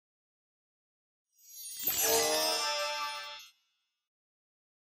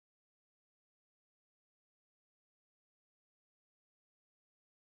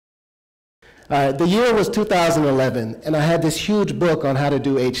The year was 2011, and I had this huge book on how to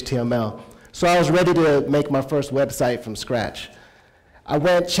do HTML. So I was ready to make my first website from scratch. I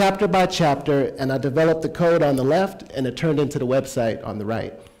went chapter by chapter, and I developed the code on the left, and it turned into the website on the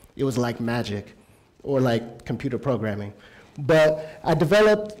right. It was like magic, or like computer programming. But I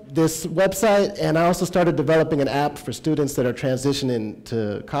developed this website, and I also started developing an app for students that are transitioning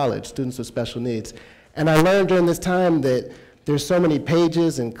to college, students with special needs. And I learned during this time that there's so many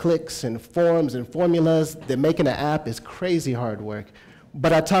pages and clicks and forms and formulas that making an app is crazy hard work.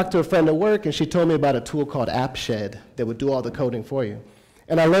 But I talked to a friend at work, and she told me about a tool called AppShed that would do all the coding for you.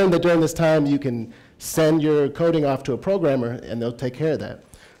 And I learned that during this time, you can send your coding off to a programmer, and they'll take care of that.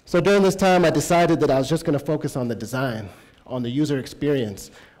 So during this time, I decided that I was just going to focus on the design, on the user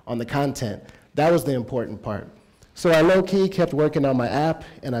experience, on the content. That was the important part. So I low-key kept working on my app,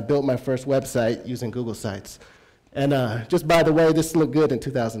 and I built my first website using Google Sites. And just by the way, this looked good in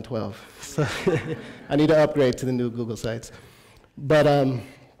 2012. So I need to upgrade to the new Google Sites. But,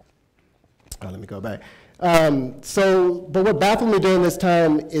 let me go back. But what baffled me during this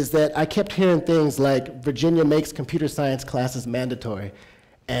time is that I kept hearing things like Virginia makes computer science classes mandatory,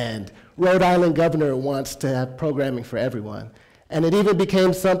 and Rhode Island governor wants to have programming for everyone. And it even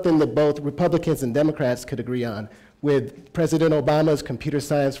became something that both Republicans and Democrats could agree on, with President Obama's Computer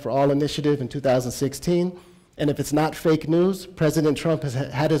Science for All initiative in 2016. And if it's not fake news, President Trump has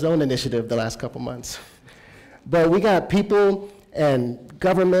had his own initiative the last couple months. But we got people and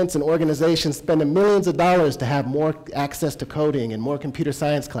governments and organizations spending millions of dollars to have more access to coding and more computer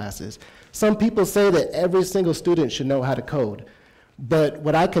science classes. Some people say that every single student should know how to code. But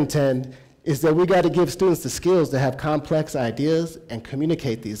what I contend is that we got to give students the skills to have complex ideas and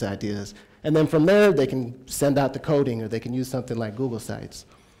communicate these ideas. And then from there, they can send out the coding, or they can use something like Google Sites.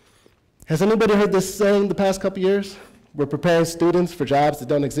 Has anybody heard this saying the past couple years? We're preparing students for jobs that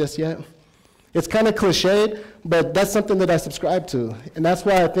don't exist yet. It's kind of cliched, but that's something that I subscribe to. And that's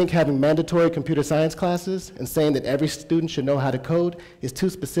why I think having mandatory computer science classes and saying that every student should know how to code is too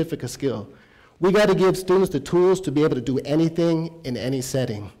specific a skill. We got to give students the tools to be able to do anything in any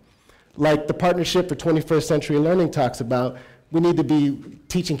setting. Like the Partnership for 21st Century Learning talks about, we need to be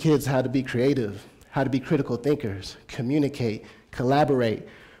teaching kids how to be creative, how to be critical thinkers, communicate, collaborate.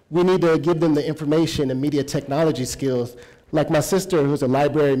 We need to give them the information and media technology skills. Like my sister, who's a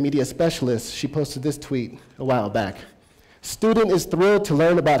library media specialist, she posted this tweet a while back. Student is thrilled to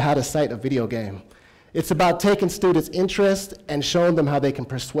learn about how to cite a video game. It's about taking students' interest and showing them how they can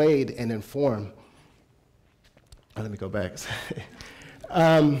persuade and inform. Let me go back.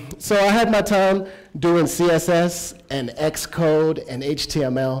 So I had my time doing CSS and Xcode and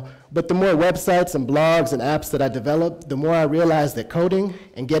HTML, but the more websites and blogs and apps that I developed, the more I realized that coding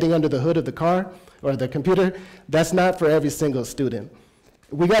and getting under the hood of the car or the computer, that's not for every single student.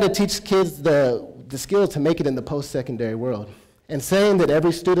 We got to teach kids the skills to make it in the post-secondary world. And saying that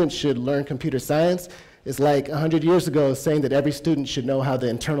every student should learn computer science is like 100 years ago saying that every student should know how the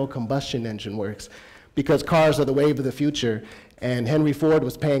internal combustion engine works, because cars are the wave of the future, and Henry Ford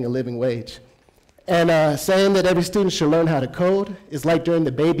was paying a living wage. And saying that every student should learn how to code is like during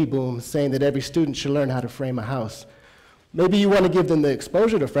the baby boom saying that every student should learn how to frame a house. Maybe you want to give them the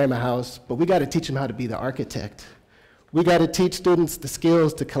exposure to frame a house, but we got to teach them how to be the architect. We got to teach students the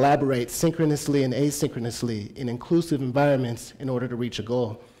skills to collaborate synchronously and asynchronously in inclusive environments in order to reach a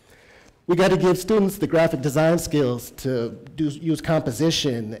goal. We got to give students the graphic design skills to use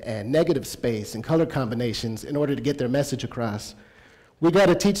composition and negative space and color combinations in order to get their message across. We got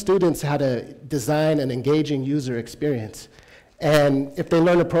to teach students how to design an engaging user experience. And if they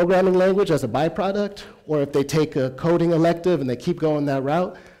learn a programming language as a byproduct, or if they take a coding elective and they keep going that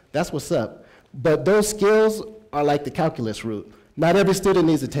route, that's what's up. But those skills are like the calculus route. Not every student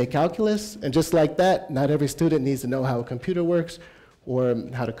needs to take calculus, and just like that, not every student needs to know how a computer works or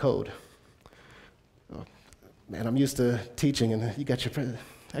how to code. Oh, man, I'm used to teaching, and you got your,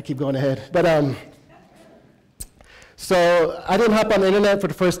 I keep going ahead. But so I didn't hop on the internet for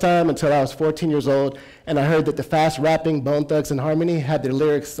the first time until I was 14 years old, and I heard that the fast-rapping Bone Thugs and Harmony had their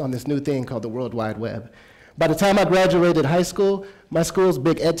lyrics on this new thing called the World Wide Web. By the time I graduated high school, my school's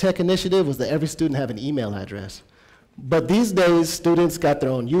big EdTech initiative was that every student have an email address. But these days, students got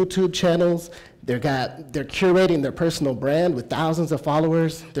their own YouTube channels, they're curating their personal brand with thousands of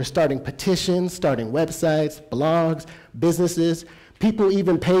followers, they're starting petitions, starting websites, blogs, businesses. People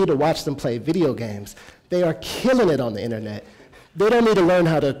even pay to watch them play video games. They are killing it on the internet. They don't need to learn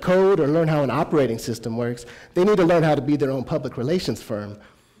how to code or learn how an operating system works. They need to learn how to be their own public relations firm.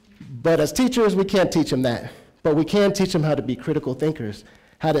 But as teachers, we can't teach them that. But we can teach them how to be critical thinkers,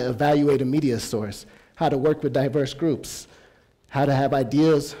 how to evaluate a media source, how to work with diverse groups, how to have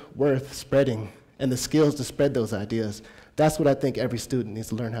ideas worth spreading, and the skills to spread those ideas. That's what I think every student needs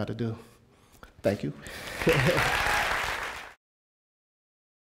to learn how to do. Thank you.